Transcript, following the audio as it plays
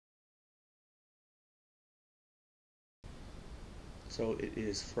So it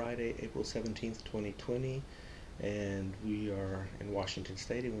is Friday, April 17th, 2020, and we are in Washington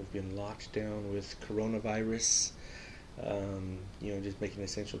State, and we've been locked down with coronavirus. Just making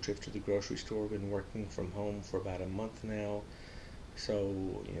essential trips to the grocery store. Been working from home for about a month now, so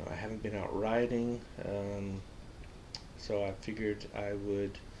I haven't been out riding. So I figured I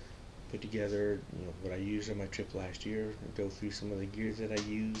would put together what I used on my trip last year, and go through some of the gear that I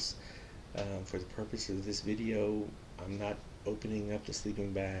use. For the purpose of this video, I'm not opening up the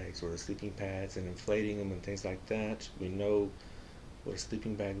sleeping bags or the sleeping pads and inflating them and things like that. We know what a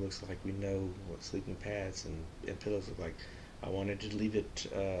sleeping bag looks like. We know what sleeping pads and pillows look like. I wanted to leave it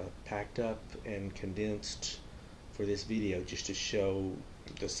packed up and condensed for this video, just to show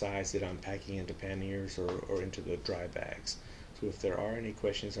the size that I'm packing into panniers or into the dry bags. So if there are any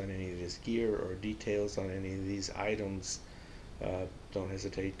questions on any of this gear or details on any of these items, don't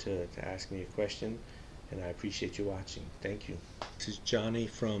hesitate to ask me a question, and I appreciate you watching. Thank you. This is Johnny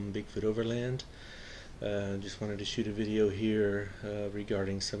from Bigfoot Overland. Just wanted to shoot a video here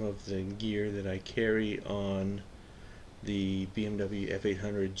regarding some of the gear that I carry on the BMW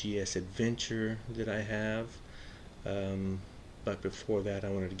F800 GS Adventure that I have. But before that, I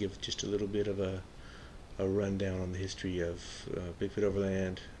wanted to give just a little bit of a rundown on the history of Bigfoot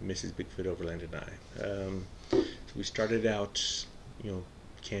Overland, Mrs. Bigfoot Overland, and I. So we started out,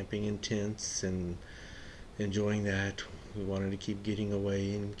 camping in tents and enjoying that. We wanted to keep getting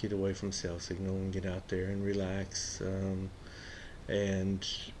away and get away from cell signal and get out there and relax. And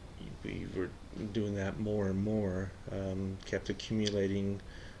we were doing that more and more. Kept accumulating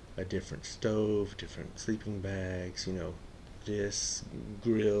a different stove, different sleeping bags, this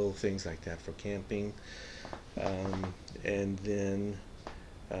grill, things like that for camping. And then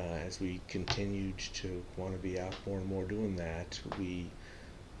as we continued to want to be out more and more doing that, we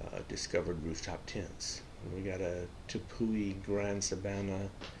discovered rooftop tents. We got a Tepui Grand Sabana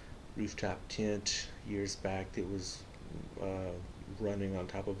rooftop tent years back that was running on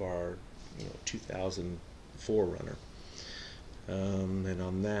top of our 2004 runner. And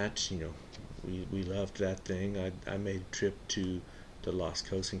on that, we loved that thing. I made a trip to the Lost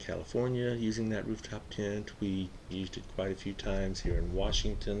Coast in California using that rooftop tent. We used it quite a few times here in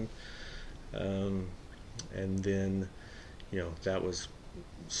Washington. And then, that was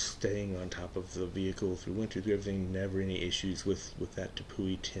staying on top of the vehicle through winter, through everything. Never any issues with that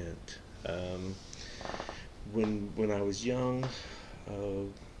Tepui tent. When I was young,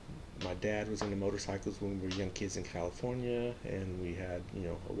 my dad was into motorcycles when we were young kids in California, and we had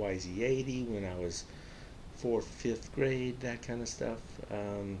a YZ80 when I was 4th, 5th grade, that kind of stuff.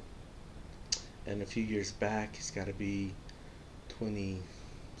 And a few years back, it's got to be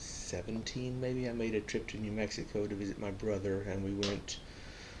 2017 maybe, I made a trip to New Mexico to visit my brother, and we went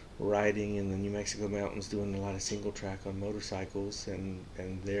riding in the New Mexico mountains, doing a lot of single track on motorcycles, and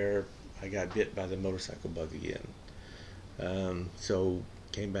there I got bit by the motorcycle bug again. So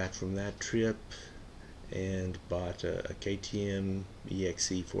came back from that trip and bought a KTM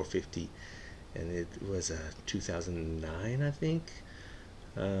EXC 450, and it was a 2009, I think.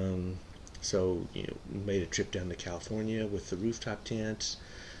 So made a trip down to California with the rooftop tent,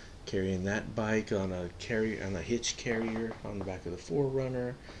 carrying that bike on a hitch carrier on the back of the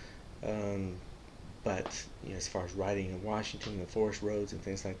 4Runner. But as far as riding in Washington, the forest roads and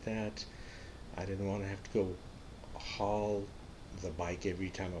things like that, I didn't want to have to go haul the bike every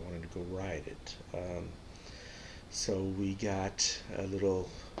time I wanted to go ride it. So we got a little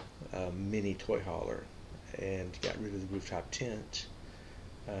mini toy hauler and got rid of the rooftop tent.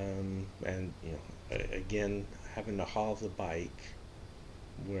 And again, having to haul the bike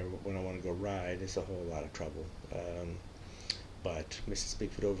when I want to go ride is a whole lot of trouble. But Mrs.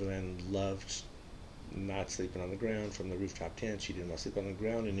 Bigfoot Overland loved not sleeping on the ground from the rooftop tent. She didn't want to sleep on the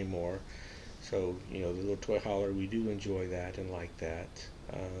ground anymore. So, the little toy hauler, we do enjoy that and like that.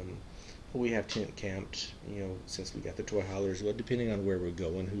 We have tent camped, since we got the toy haulers, well, depending on where we're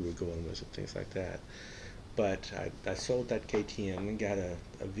going, who we're going with, and things like that. But I sold that KTM and got a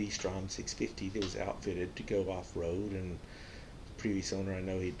V-Strom 650 that was outfitted to go off-road, and the previous owner, I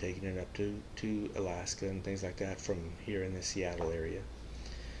know he'd taken it up to Alaska and things like that from here in the Seattle area.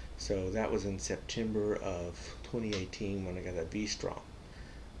 So that was in September of 2018 when I got that V-Strom.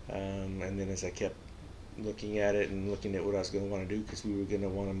 And then as I kept looking at it and looking at what I was going to want to do, because we were going to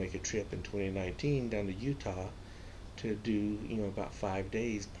want to make a trip in 2019 down to Utah to do about 5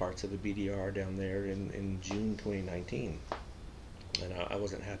 days, parts of the BDR down there in June 2019. And I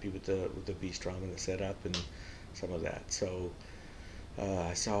wasn't happy with the V-Strom and the setup and some of that. So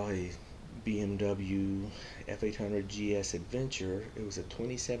I saw a BMW F800 GS Adventure. It was a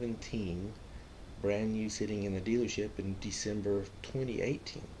 2017 brand new, sitting in the dealership in December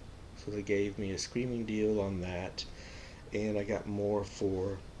 2018. So they gave me a screaming deal on that, and I got more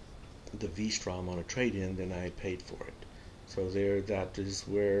for the V-Strom on a trade-in than I had paid for it. So that is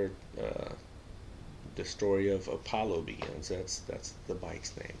where the story of Apollo begins. That's the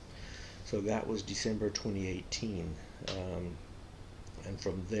bike's name. So that was December 2018, and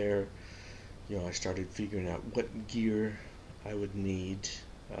from there, I started figuring out what gear I would need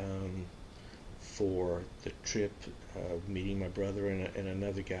for the trip, meeting my brother and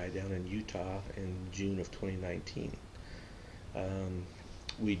another guy down in Utah in June of 2019.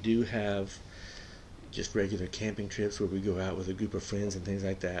 We do have just regular camping trips where we go out with a group of friends and things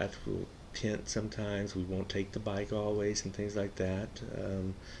like that. We'll tent sometimes. We won't take the bike always and things like that.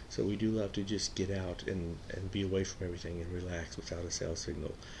 So we do love to just get out and be away from everything and relax without a cell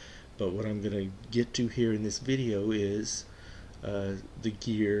signal. But what I'm going to get to here in this video is the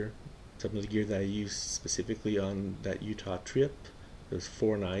gear, some of the gear that I used specifically on that Utah trip. Those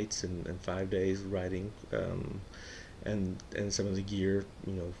 4 nights and 5 days riding, and some of the gear,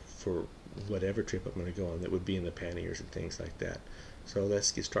 for whatever trip I'm going to go on that would be in the Panniers and things like that. So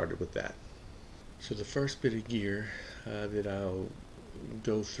let's get started with that. So the first bit of gear that I'll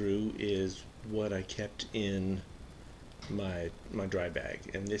go through is what I kept in my dry bag,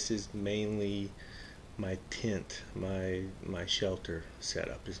 and this is mainly my tent, my shelter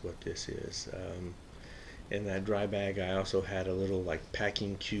setup is what this is. In that dry bag I also had a little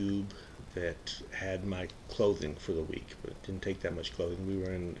packing cube that had my clothing for the week, but it didn't take that much clothing. We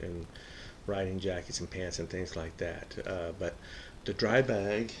were in riding jackets and pants and things like that. But the dry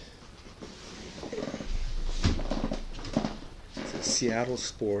bag, it's a Seattle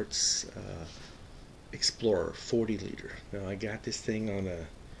Sports Explorer 40 liter. Now I got this thing on a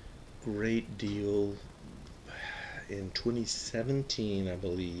great deal in 2017, I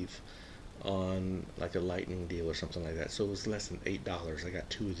believe, on a lightning deal or something like that. So it was less than $8. I got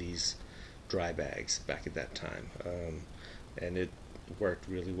 2 of these dry bags back at that time, and it worked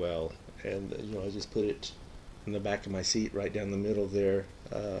really well. And I just put it in the back of my seat right down the middle there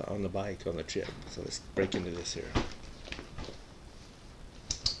on the bike on the trip. So let's break into this here.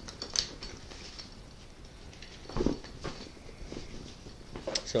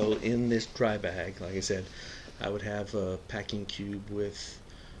 So in this dry bag, like I said, I would have a packing cube with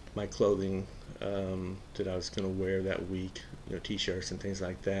my clothing that I was going to wear that week, t-shirts and things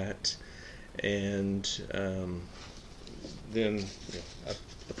like that, and then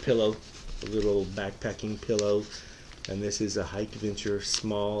a pillow, a little backpacking pillow, and this is a Hikeventure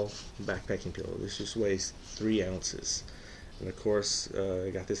small backpacking pillow. This just weighs 3 ounces, and of course I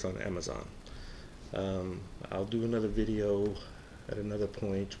got this on Amazon. I'll do another video at another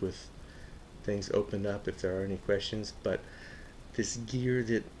point with things opened up if there are any questions, but this gear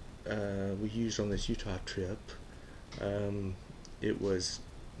that we used on this Utah trip, it was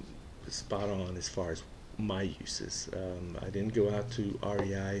spot on as far as my uses. I didn't go out to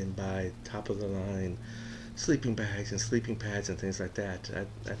REI and buy top of the line sleeping bags and sleeping pads and things like that.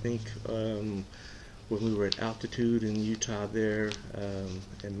 I think when we were at altitude in Utah there,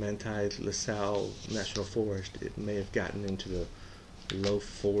 in Manti LaSalle National Forest, it may have gotten into the low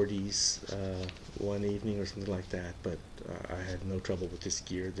 40s one evening or something like that, but I had no trouble with this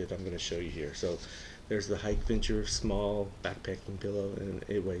gear that I'm going to show you here. So there's the Hikeventure small backpacking pillow, and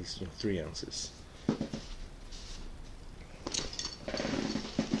it weighs 3 ounces.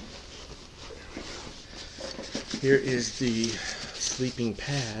 Here is the sleeping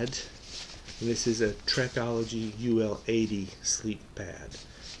pad. This is a Trekology UL80 sleep pad.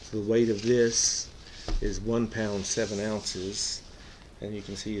 So the weight of this is 1 pound 7 ounces. And you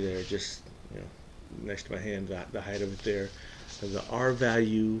can see there, just next to my hand, the height of it there. And the R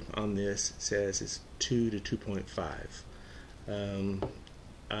value on this says it's 2 to 2.5.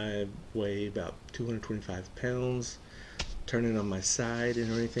 I weigh about 225 pounds. Turning on my side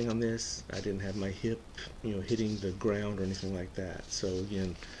and anything on this, I didn't have my hip, hitting the ground or anything like that. So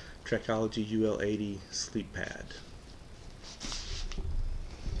again, Trekology UL80 sleep pad.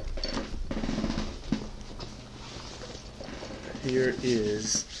 Here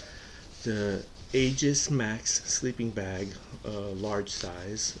is the Aegis Max sleeping bag, large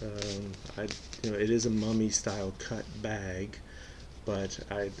size. It is a mummy style cut bag, but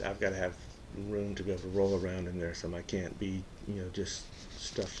I've got to have room to be able to roll around in there, so I can't be just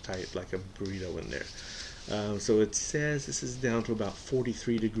stuffed tight like a burrito in there. So it says this is down to about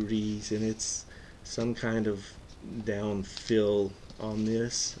 43 degrees, and it's some kind of down fill on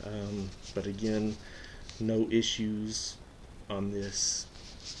this, but again, no issues on this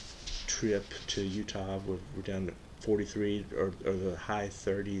trip to Utah. We're down 43 or the high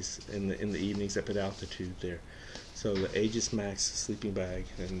 30s in the evenings up at altitude there. So the Aegis Max sleeping bag,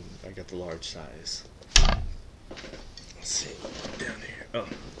 and I got the large size. Let's see, down here. Oh,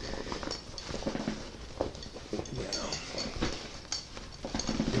 now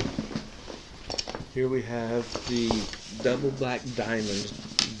here we have the double black diamond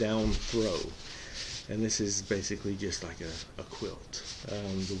down throw, and this is basically just like a quilt.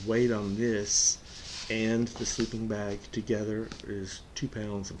 The weight on this and the sleeping bag together is 2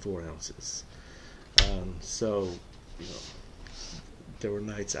 pounds and 4 ounces. So, you know, there were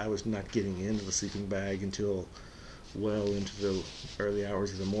nights I was not getting into the sleeping bag until well into the early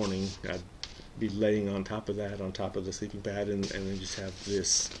hours of the morning. I'd be laying on top of that, on top of the sleeping pad, and then just have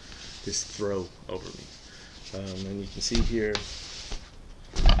this throw over me. And you can see here,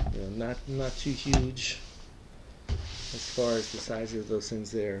 you know, not too huge as far as the size of those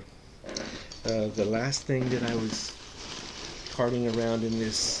things there. The last thing that I was carting around in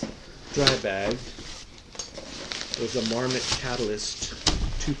this dry bag was a Marmot Catalyst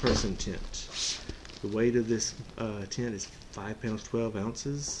 2-person tent. The weight of this tent is 5 pounds 12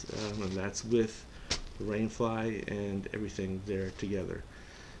 ounces, and that's with the rainfly and everything there together.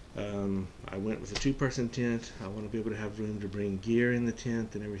 I went with a 2-person tent. I want to be able to have room to bring gear in the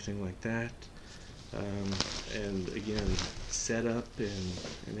tent and everything like that. And again, setup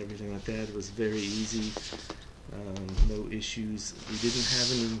and everything like that, it was very easy. No issues. We didn't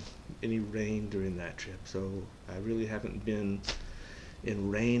have any rain during that trip, so I really haven't been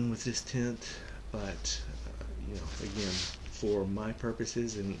in rain with this tent. But you know, again, for my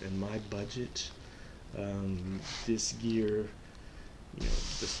purposes and my budget, this gear, you know,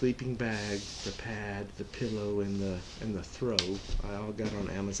 the sleeping bag, the pad, the pillow, and the throw, I all got on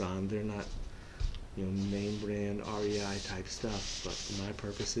Amazon. They're not, you know, name brand REI type stuff, but for my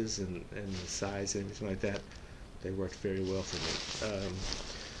purposes and the size and everything like that, they worked very well for me.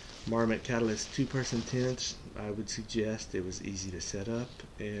 Marmot Catalyst 2-person tent, I would suggest. It was easy to set up,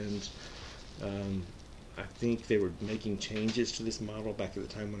 and I think they were making changes to this model back at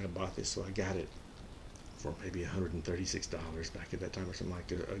the time when I bought this, so I got it for maybe $136 back at that time, or something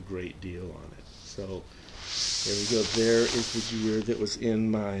like a great deal on it. So there we go. There is the gear that was in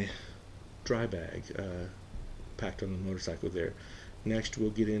my dry bag, packed on the motorcycle there. Next, we'll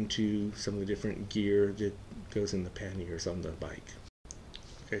get into some of the different gear that goes in the panniers on the bike.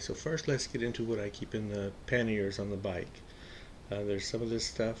 Okay, so first let's get into what I keep in the panniers on the bike. There's some of this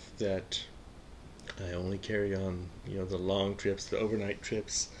stuff that I only carry on, you know, the long trips, the overnight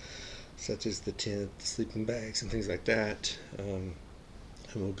trips, such as the tent, the sleeping bags, and things like that. And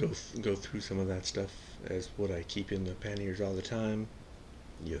we'll go through some of that stuff as what I keep in the panniers all the time.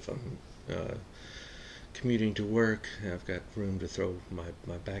 If I'm commuting to work, I've got room to throw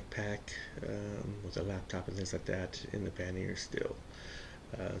my backpack with a laptop and things like that in the panniers still.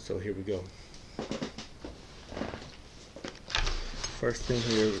 So here we go. First thing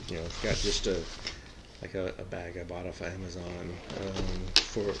here, you know, I've got just a bag I bought off Amazon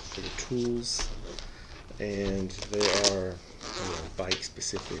for the tools, and they are, you know, bike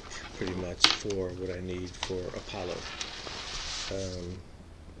specific pretty much for what I need for Apollo.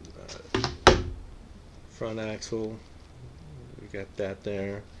 Front axle, we got that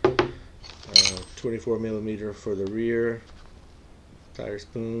there. 24 millimeter for the rear tire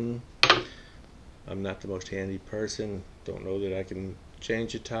spoon. I'm not the most handy person. Don't know that I can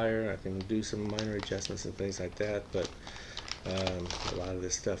change a tire. I can do some minor adjustments and things like that, but a lot of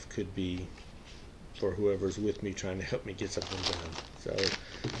this stuff could be for whoever's with me trying to help me get something done.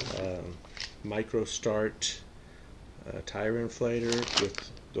 So micro start tire inflator with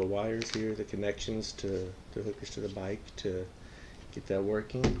the wires here, the connections to the hookers to the bike to get that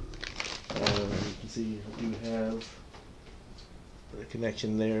working. You can see I do have a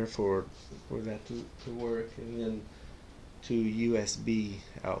connection there for that to work, and then 2 USB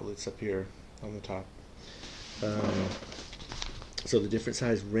outlets up here on the top. So the different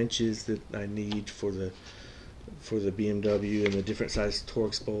size wrenches that I need for the BMW, and the different size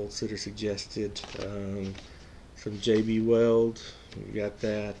Torx bolts that are suggested. From JB Weld, we got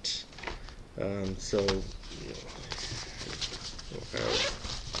that. So you know, we'll have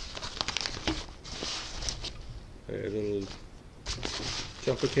a little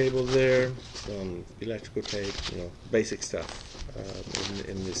jumper cable there, some electrical tape, you know, basic stuff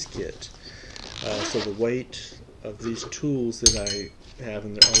in this kit. So the weight of these tools that I have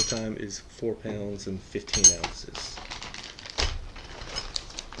in there all the time is 4 pounds and 15 ounces.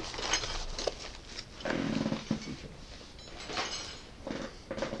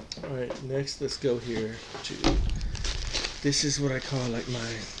 Alright, next let's go here to, this is what I call like my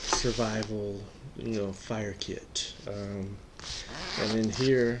survival fire kit. And in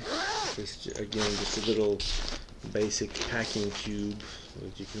here, again, just a little basic packing cube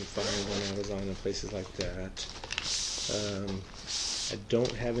that you can find on Amazon and places like that. I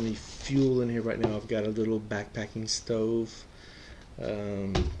don't have any fuel in here right now. I've got a little backpacking stove,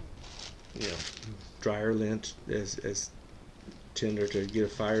 dryer lint as tinder to get a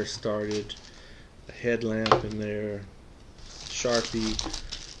fire started, a headlamp in there, Sharpie,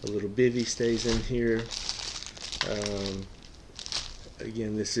 a little bivvy stays in here.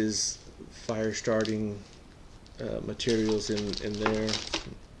 Again, this is fire starting materials in there,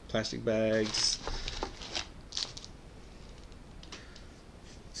 plastic bags,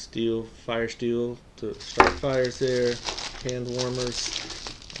 fire steel to start fires there, hand warmers,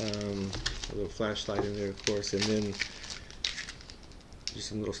 a little flashlight in there, of course, and then just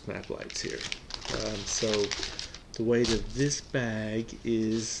some little snap lights here. So the weight of this bag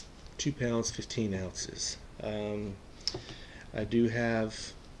is 2 pounds 15 ounces. I do have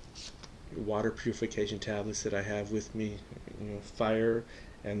water purification tablets that I have with me, fire,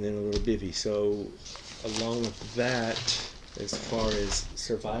 and then a little bivvy. So along with that, as far as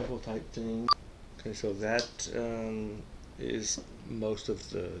survival type thing, okay, so that is most of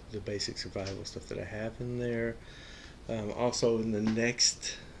the basic survival stuff that I have in there. Also in the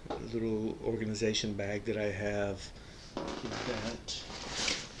next little organization bag that I have is that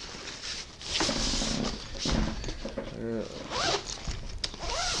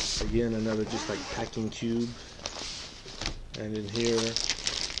again, another just like packing cube, and in here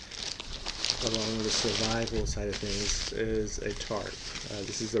along with the survival side of things is a tarp.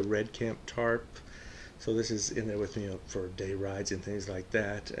 This is a Redcamp Tarp, so this is in there with me for day rides and things like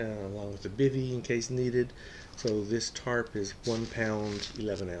that, along with the bivvy in case needed. So this tarp is 1 pound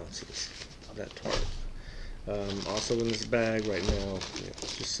 11 ounces, that tarp. Also in this bag right now,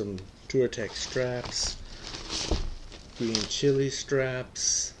 just some Torx straps, green Chile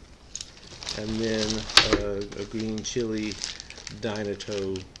straps, and then a green Chile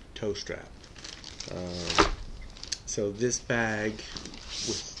Dynatow toe strap. So this bag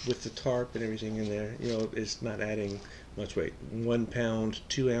with the tarp and everything in there, it's not adding much weight. 1 pound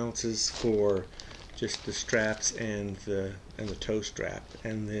 2 ounces for just the straps and the toe strap,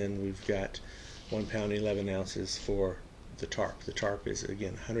 and then we've got 1 pound 11 ounces for the tarp. The tarp is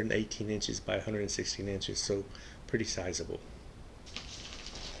again 118 inches by 116 inches, so pretty sizable.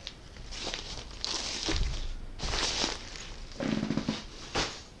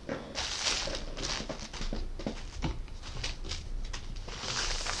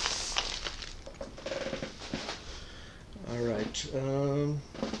 Alright,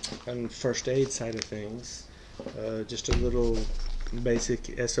 on first aid side of things, just a little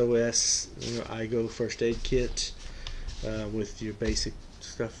basic SOS, IGO first aid kit with your basic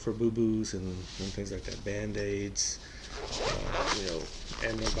stuff for boo-boos and things like that, band-aids,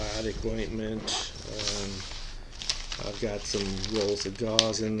 antibiotic ointment. I've got some rolls of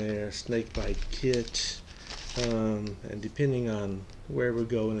gauze in there, snake bite kit, and depending on where we're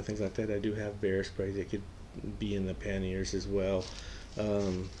going and things like that, I do have bear spray that could be in the panniers as well.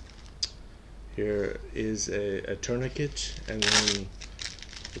 Here is a tourniquet, and then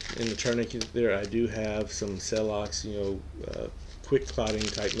in the tourniquet there I do have some Celox, quick clotting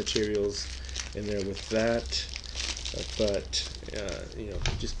type materials in there with that, but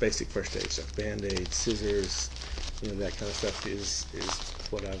just basic first aid stuff, band-aids, scissors, that kind of stuff is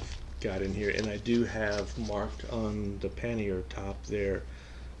what I've got in here. And I do have marked on the pannier top there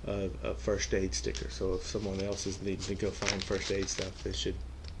a first aid sticker, so if someone else is needing to go find first aid stuff, they should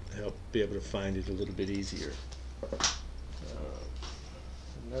help be able to find it a little bit easier.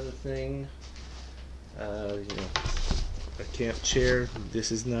 Another thing, a camp chair.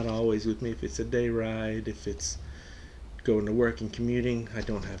 This is not always with me. If it's a day ride, if it's going to work and commuting, I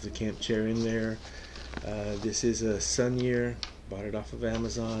don't have the camp chair in there. This is a Sunyear, bought it off of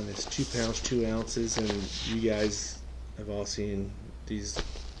Amazon. It's 2 pounds 2 ounces, and you guys have all seen these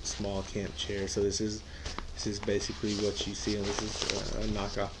small camp chairs. So this is basically what you see, and this is a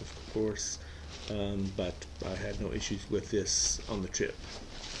knockoff, of course, but I had no issues with this on the trip.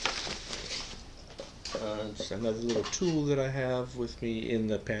 Just another little tool that I have with me in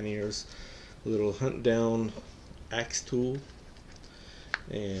the panniers, a little hunt down axe tool,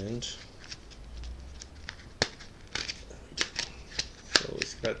 and so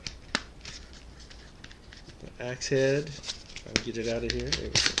it's got the axe head. Try to get it out of here. There we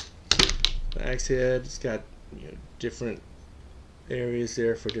go. The axe head, it's got different areas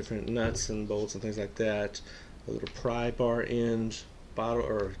there for different nuts and bolts and things like that. A little pry bar end, bottle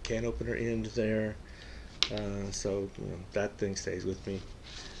or can opener end there. So that thing stays with me.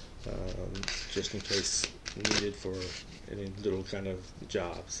 just in case needed for any little kind of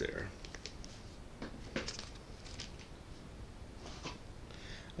jobs there.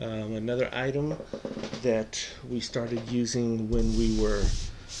 Another item that we started using when we were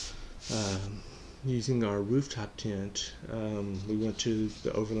using our rooftop tent, we went to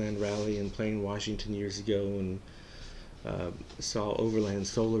the Overland Rally in Plain, Washington years ago and saw Overland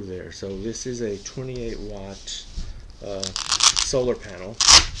Solar there. So this is a 28 watt solar panel,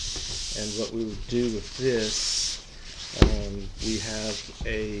 and what we would do with this, we have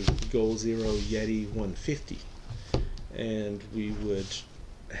a Goal Zero Yeti 150, and we would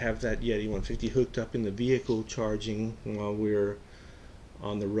have that Yeti 150 hooked up in the vehicle charging while we're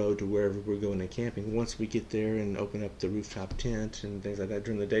on the road to wherever we're going to camping. Once we get there and open up the rooftop tent and things like that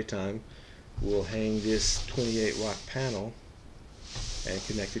during the daytime, we'll hang this 28 watt panel and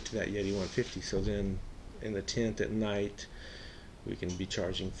connect it to that Yeti 150. So then in the tent at night we can be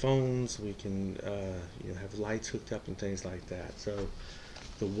charging phones, we can have lights hooked up and things like that. So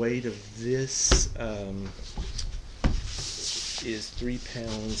the weight of this is 3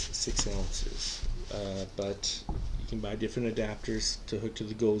 pounds 6 ounces, but you can buy different adapters to hook to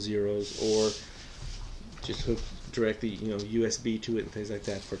the Goal Zeros, or just hook directly USB to it and things like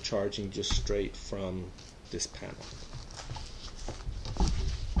that for charging just straight from this panel.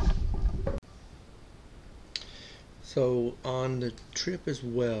 So on the trip as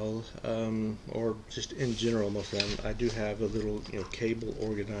well, or just in general most of the time, I do have a little cable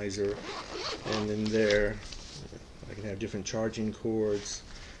organizer, and in there I can have different charging cords.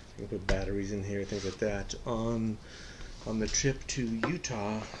 I can put batteries in here, things like that. On the trip to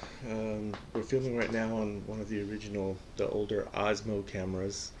Utah, we're filming right now on one of the older Osmo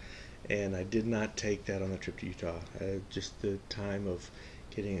cameras, and I did not take that on the trip to Utah. Just the time of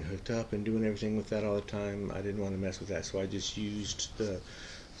getting it hooked up and doing everything with that all the time, I didn't want to mess with that, so I just used the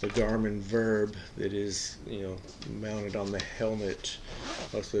Garmin Verb that is mounted on the helmet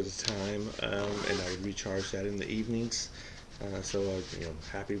most of the time, and I recharge that in the evenings. So I'm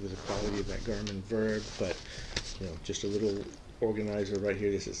happy with the quality of that Garmin Verb, but just a little organizer right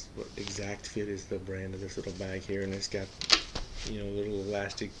here. This is what Exact Fit is the brand of this little bag here, and it's got little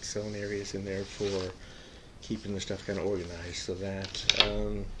elastic sewn areas in there for keeping the stuff kind of organized. So that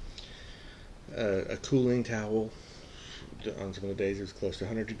a cooling towel. On some of the days it was close to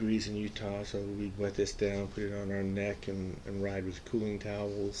 100 degrees in Utah, so we'd wet this down, put it on our neck, and ride with cooling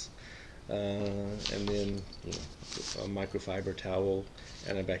towels, and then a microfiber towel,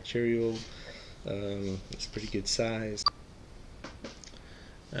 antibacterial. It's pretty good size.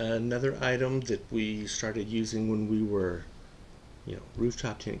 Another item that we started using when we were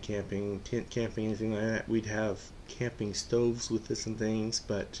rooftop tent camping, anything like that, we'd have camping stoves with us and things,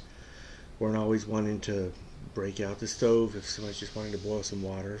 but weren't always wanting to break out the stove if somebody's just wanting to boil some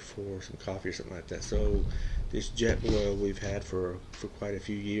water for some coffee or something like that. So this jet boil we've had for quite a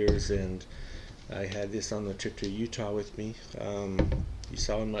few years, and I had this on the trip to Utah with me. You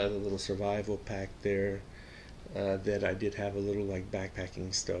saw in my other little survival pack there that I did have a little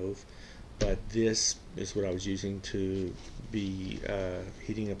backpacking stove, but this is what I was using to be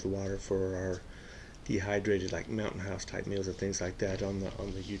heating up the water for our dehydrated mountain house type meals and things like that on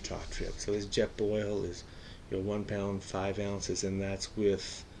the Utah trip. So this jet boil is 1 pound 5 ounces, and that's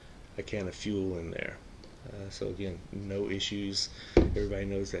with a can of fuel in there. So again, no issues. Everybody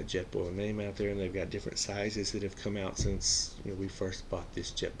knows that jet boil name out there, and they've got different sizes that have come out since we first bought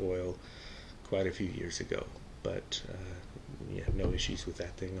this jet boil quite a few years ago. But yeah, no issues with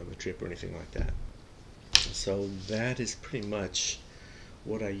that thing on the trip or anything like that. So that is pretty much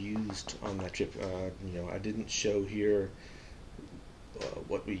what I used on that trip. I didn't show here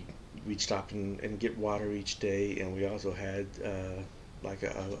what we'd stop and get water each day, and we also had a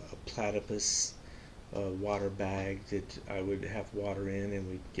platypus water bag that I would have water in, and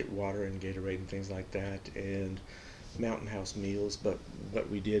we'd get water and Gatorade and things like that, and mountain house meals. But what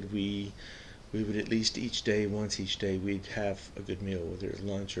we did, we would at least once each day we'd have a good meal, whether it's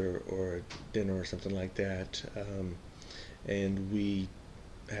lunch or dinner or something like that, and we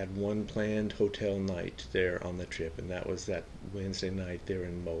had one planned hotel night there on the trip, and that was that Wednesday night there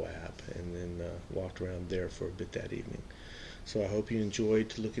in Moab, and then walked around there for a bit that evening. So I hope you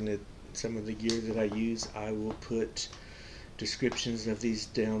enjoyed looking at some of the gear that I use. I will put descriptions of these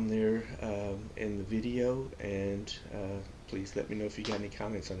down there in the video, and please let me know if you got any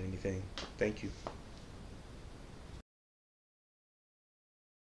comments on anything. Thank you.